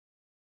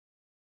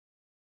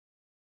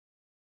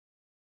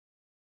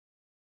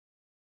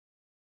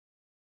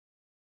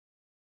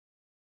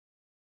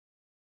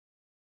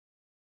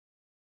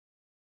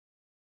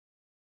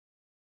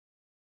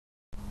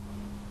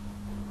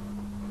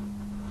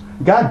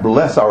God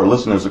bless our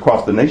listeners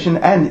across the nation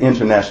and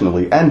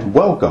internationally, and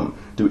welcome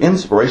to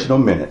Inspirational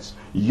Minutes.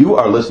 You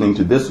are listening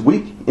to This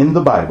Week in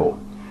the Bible.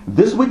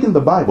 This Week in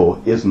the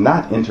Bible is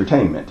not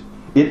entertainment.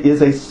 It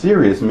is a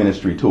serious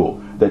ministry tool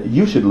that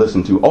you should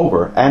listen to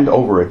over and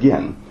over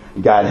again.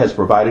 God has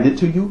provided it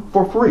to you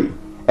for free,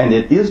 and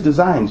it is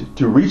designed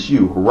to reach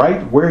you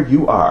right where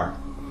you are.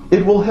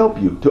 It will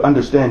help you to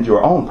understand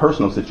your own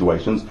personal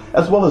situations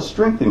as well as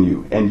strengthen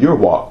you in your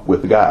walk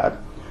with God.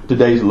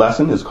 Today's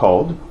lesson is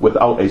called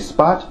Without a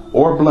Spot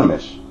or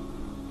Blemish.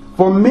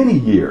 For many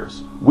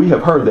years, we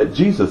have heard that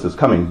Jesus is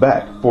coming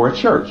back for a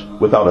church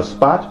without a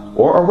spot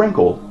or a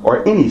wrinkle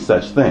or any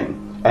such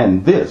thing,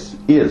 and this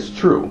is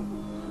true.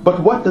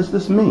 But what does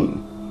this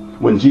mean?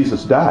 When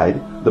Jesus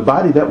died, the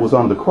body that was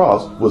on the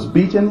cross was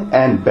beaten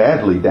and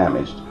badly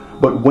damaged,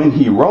 but when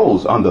he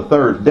rose on the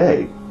third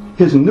day,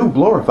 his new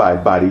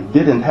glorified body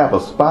didn't have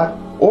a spot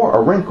or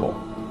a wrinkle.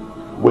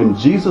 When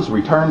Jesus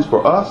returns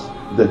for us,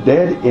 the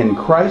dead in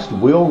Christ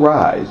will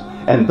rise,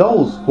 and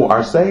those who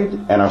are saved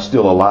and are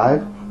still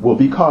alive will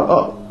be caught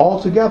up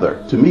all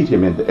together to meet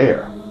him in the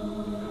air.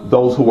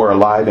 Those who are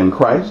alive in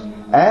Christ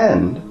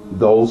and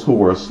those who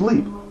were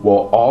asleep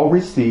will all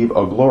receive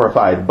a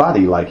glorified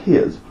body like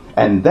his,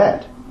 and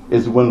that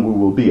is when we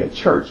will be a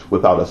church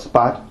without a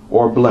spot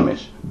or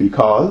blemish,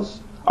 because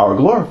our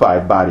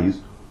glorified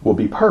bodies will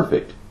be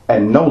perfect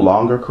and no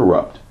longer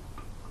corrupt.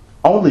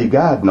 Only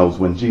God knows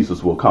when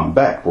Jesus will come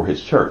back for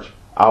his church.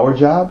 Our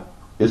job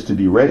is to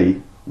be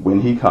ready when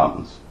he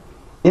comes.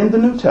 In the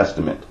New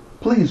Testament,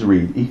 please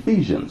read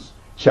Ephesians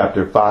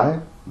chapter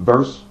 5,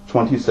 verse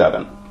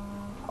 27.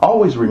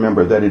 Always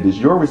remember that it is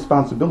your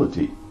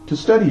responsibility to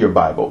study your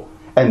Bible,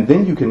 and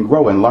then you can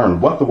grow and learn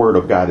what the Word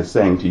of God is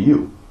saying to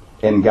you.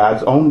 In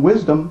God's own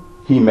wisdom,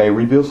 he may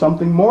reveal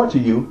something more to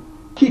you.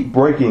 Keep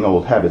breaking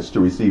old habits to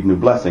receive new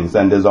blessings,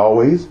 and as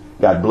always,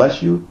 God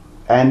bless you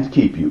and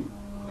keep you.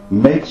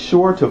 Make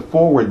sure to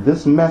forward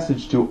this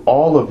message to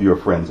all of your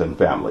friends and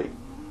family.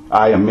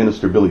 I am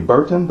Minister Billy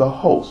Burton, the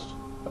host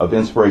of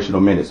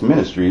Inspirational Minutes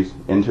Ministries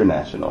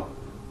International.